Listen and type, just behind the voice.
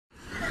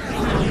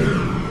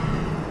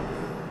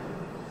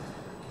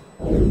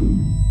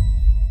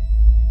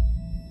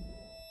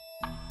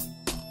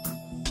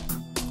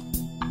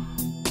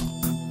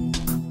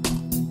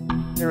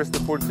Here is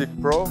the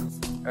Pullkick Pro,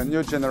 a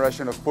new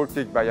generation of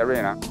Pullkick by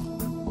Arena.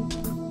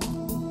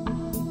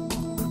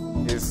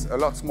 It's a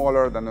lot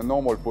smaller than a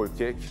normal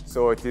Pullkick,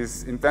 so it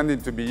is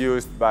intended to be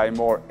used by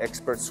more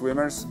expert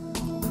swimmers.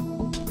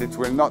 It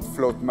will not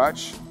float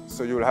much,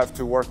 so you'll have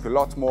to work a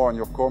lot more on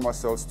your core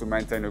muscles to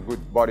maintain a good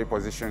body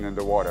position in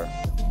the water.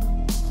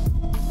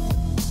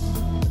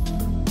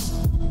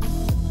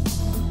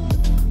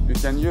 You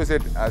can use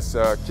it as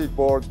a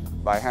kickboard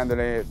by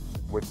handling it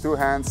with two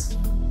hands,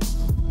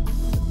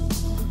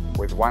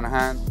 with one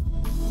hand,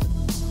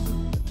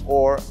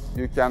 or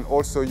you can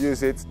also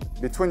use it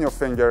between your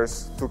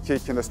fingers to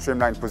kick in a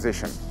streamlined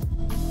position.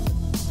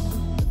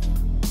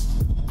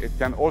 It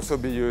can also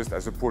be used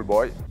as a pull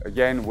buoy,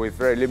 again with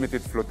very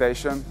limited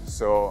flotation,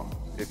 so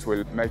it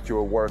will make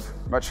you work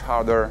much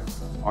harder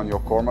on your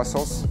core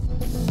muscles.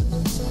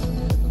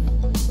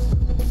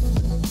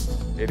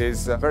 It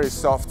is very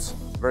soft,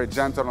 very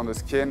gentle on the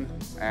skin,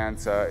 and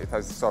it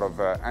has sort of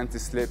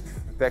anti-slip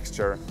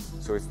texture,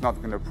 so it's not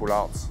going to pull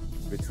out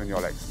between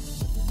your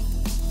legs.